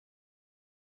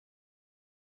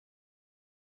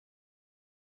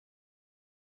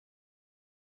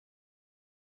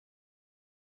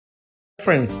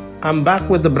Friends, I'm back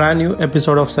with a brand new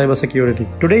episode of cybersecurity.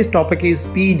 Today's topic is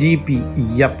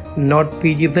PGP. Yup, not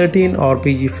PG-13 or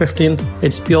PG-15,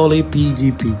 it's purely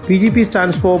PGP. PGP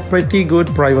stands for Pretty Good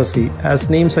Privacy. As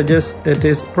name suggests, it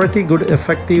is pretty good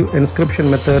effective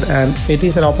encryption method and it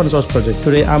is an open source project.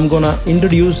 Today I'm gonna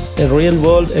introduce a real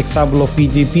world example of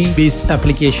PGP based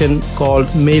application called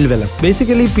Mailvelope.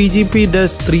 Basically, PGP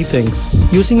does three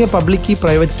things. Using a public key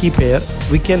private key pair,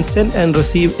 we can send and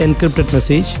receive encrypted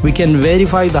message. We can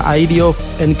verify the ID of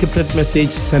encrypted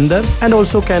message sender and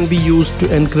also can be used to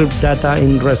encrypt data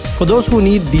in rest. For those who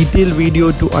need detailed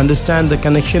video to understand the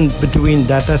connection between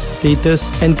data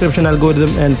status, encryption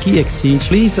algorithm and key exchange,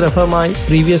 please refer my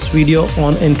previous video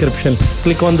on encryption.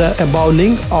 Click on the above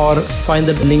link or find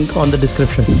the link on the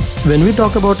description. When we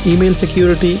talk about email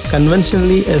security,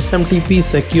 conventionally SMTP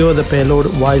secure the payload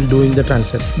while doing the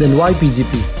transit. Then why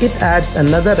PGP? It adds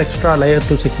another extra layer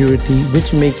to security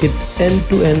which make it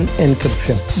end-to-end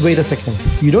encryption. Wait a second,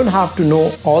 you don't have to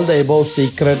know all the above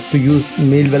secret to use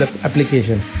Mailvelope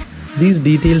application. These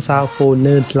details are for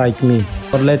nerds like me,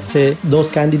 or let's say those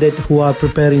candidates who are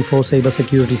preparing for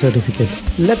cybersecurity certificate.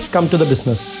 Let's come to the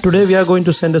business. Today we are going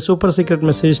to send a super secret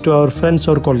message to our friends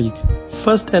or colleague.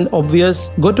 First and obvious,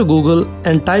 go to Google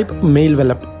and type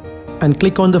Mailvelope and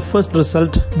click on the first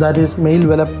result, that is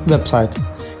Mailvelope website.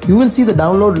 You will see the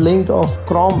download link of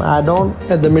Chrome add-on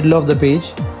at the middle of the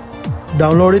page.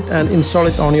 Download it and install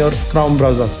it on your Chrome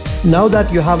browser. Now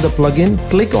that you have the plugin,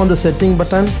 click on the setting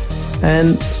button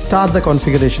and start the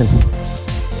configuration.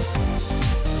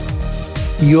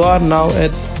 You are now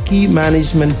at Key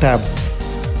Management tab.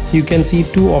 You can see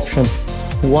two options.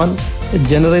 One,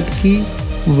 generate key,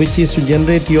 which is to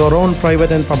generate your own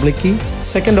private and public key.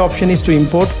 Second option is to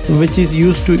import, which is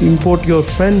used to import your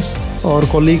friends or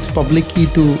colleagues' public key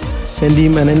to send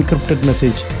him an encrypted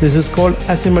message. This is called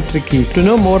asymmetric key. To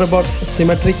know more about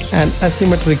symmetric and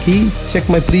asymmetric key, check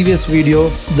my previous video.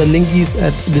 The link is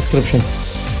at description.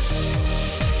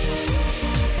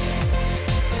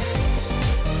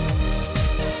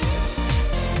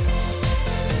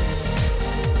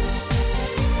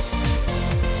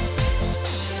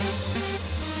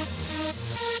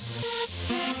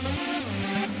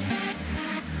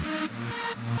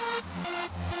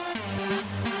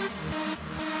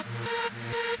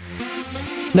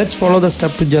 Let's follow the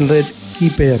step to generate key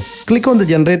pair. Click on the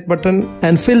generate button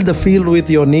and fill the field with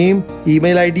your name,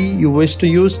 email ID you wish to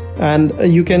use, and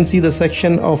you can see the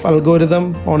section of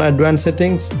algorithm on advanced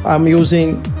settings. I'm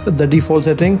using the default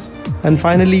settings. And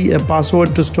finally, a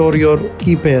password to store your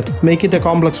key pair. Make it a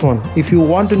complex one. If you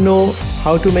want to know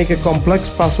how to make a complex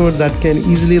password that can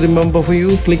easily remember for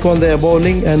you, click on the above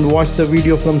link and watch the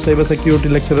video from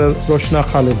cybersecurity lecturer Roshna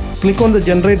Khalid. Click on the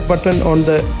generate button on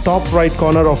the top right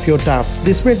corner of your tab.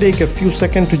 This may take a few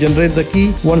seconds to generate the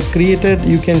key. Once created,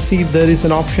 you can see there is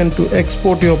an option to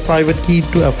export your private key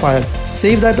to a file.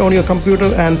 Save that on your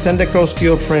computer and send across to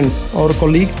your friends or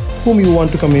colleague whom you want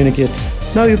to communicate.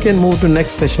 Now you can move to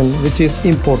next session, which is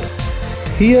import.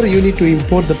 Here you need to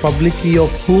import the public key of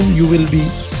whom you will be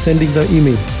sending the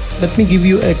email. Let me give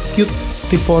you a quick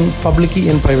tip on public key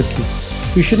and private key.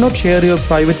 You should not share your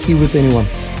private key with anyone,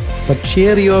 but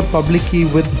share your public key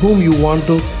with whom you want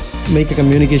to make a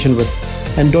communication with.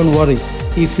 And don't worry,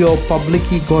 if your public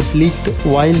key got leaked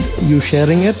while you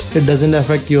sharing it, it doesn't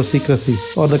affect your secrecy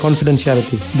or the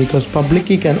confidentiality, because public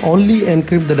key can only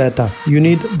encrypt the data. You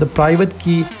need the private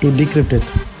key to decrypt it.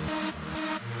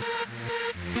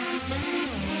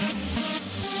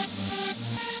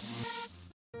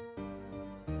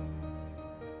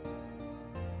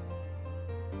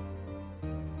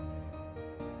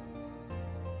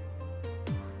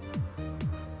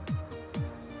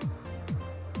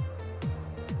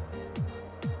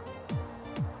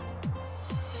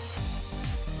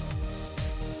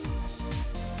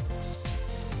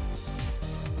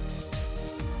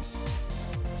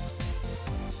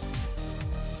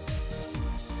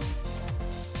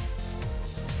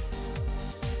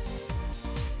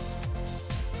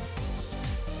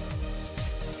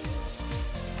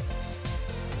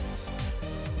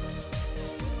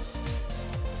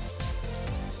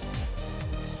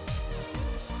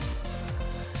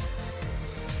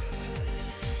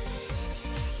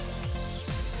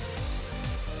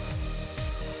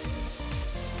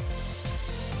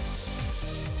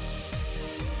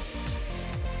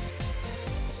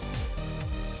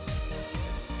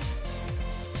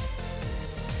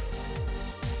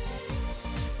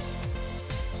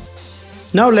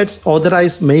 Now let's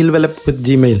authorize Mailvelope with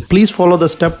Gmail. Please follow the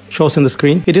step shown shows in the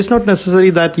screen. It is not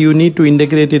necessary that you need to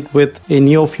integrate it with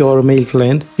any of your mail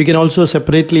client. You can also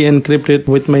separately encrypt it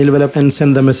with Mailvelope and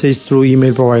send the message through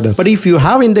email provider. But if you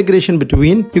have integration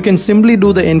between, you can simply do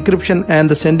the encryption and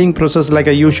the sending process like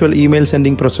a usual email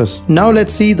sending process. Now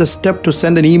let's see the step to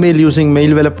send an email using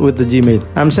Mailvelope with the Gmail.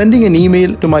 I'm sending an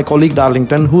email to my colleague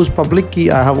Darlington, whose public key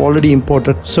I have already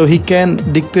imported, so he can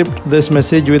decrypt this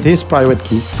message with his private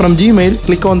key. From Gmail,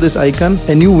 click on this icon,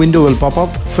 a new window will pop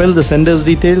up, fill the sender's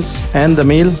details and the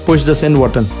mail, push the send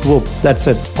button. Whoop, that's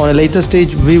it. On a later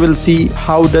stage, we will see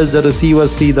how does the receiver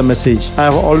see the message. I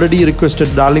have already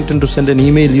requested Darlington to send an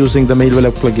email using the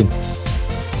Mailvelope plugin.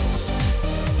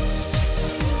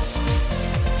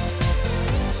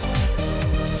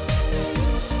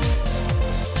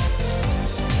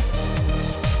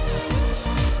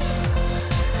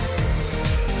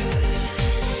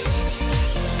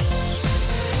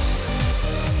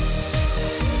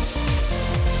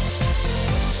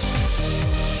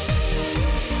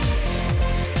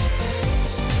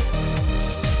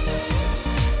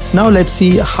 Now let's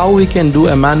see how we can do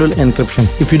a manual encryption.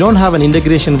 If you don't have an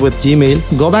integration with Gmail,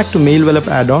 go back to Mailvelope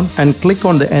add-on and click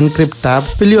on the Encrypt tab,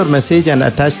 fill your message and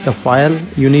attach the file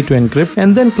you need to encrypt,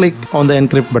 and then click on the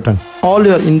Encrypt button. All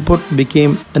your input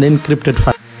became an encrypted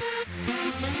file.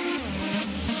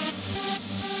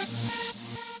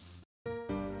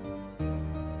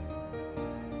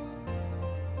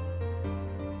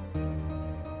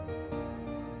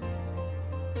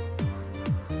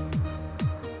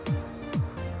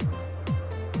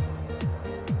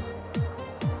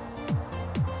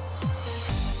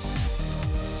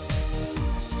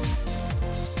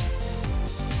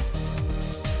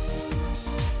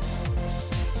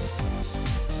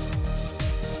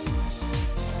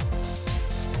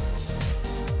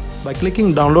 By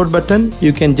clicking download button,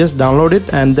 you can just download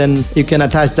it and then you can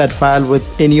attach that file with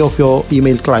any of your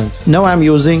email clients. Now I'm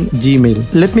using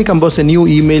Gmail. Let me compose a new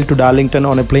email to Darlington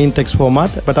on a plain text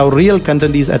format, but our real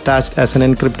content is attached as an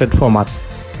encrypted format.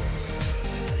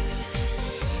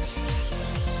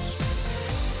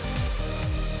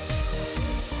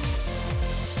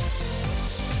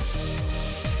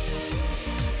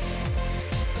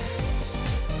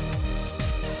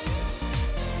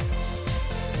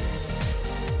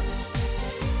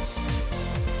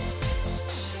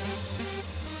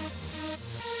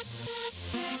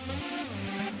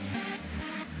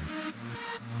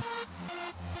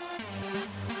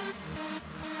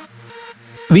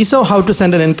 We saw how to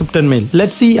send an encrypted mail.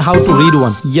 Let's see how to read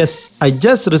one. Yes, I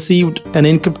just received an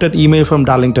encrypted email from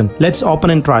Darlington. Let's open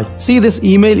and try. See, this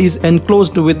email is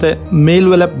enclosed with a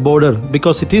Mailvelope border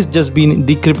because it is just been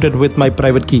decrypted with my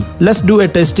private key. Let's do a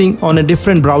testing on a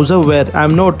different browser where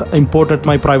I'm not imported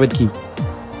my private key.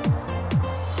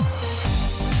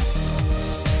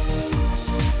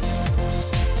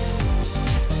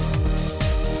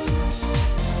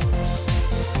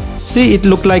 See, it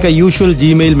looked like a usual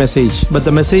Gmail message, but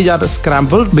the message are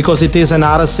scrambled because it is an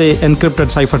RSA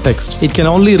encrypted ciphertext. It can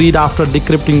only read after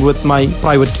decrypting with my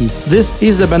private key. This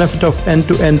is the benefit of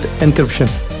end-to-end encryption.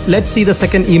 Let's see the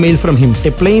second email from him.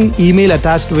 A plain email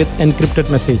attached with encrypted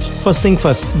message. First thing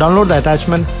first, download the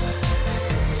attachment.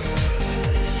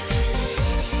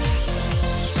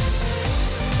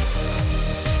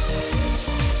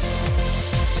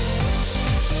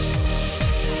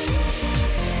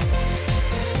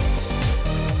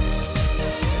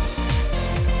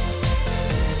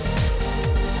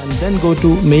 Then go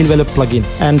to Mailvelope plugin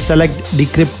and select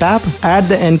Decrypt tab. Add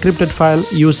the encrypted file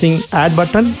using add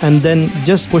button and then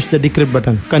just push the decrypt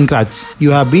button. Congrats, you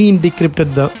have been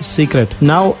decrypted the secret.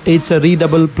 Now it's a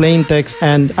readable plain text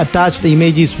and attached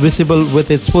image is visible with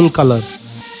its full color.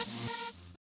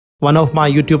 One of my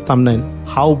YouTube thumbnail.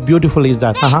 How beautiful is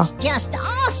that? That's just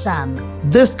awesome.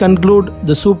 This concludes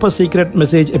the super secret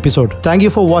message episode. Thank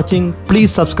you for watching.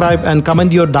 Please subscribe and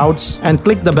comment your doubts and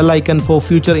click the bell icon for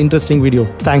future interesting video.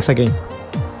 Thanks again.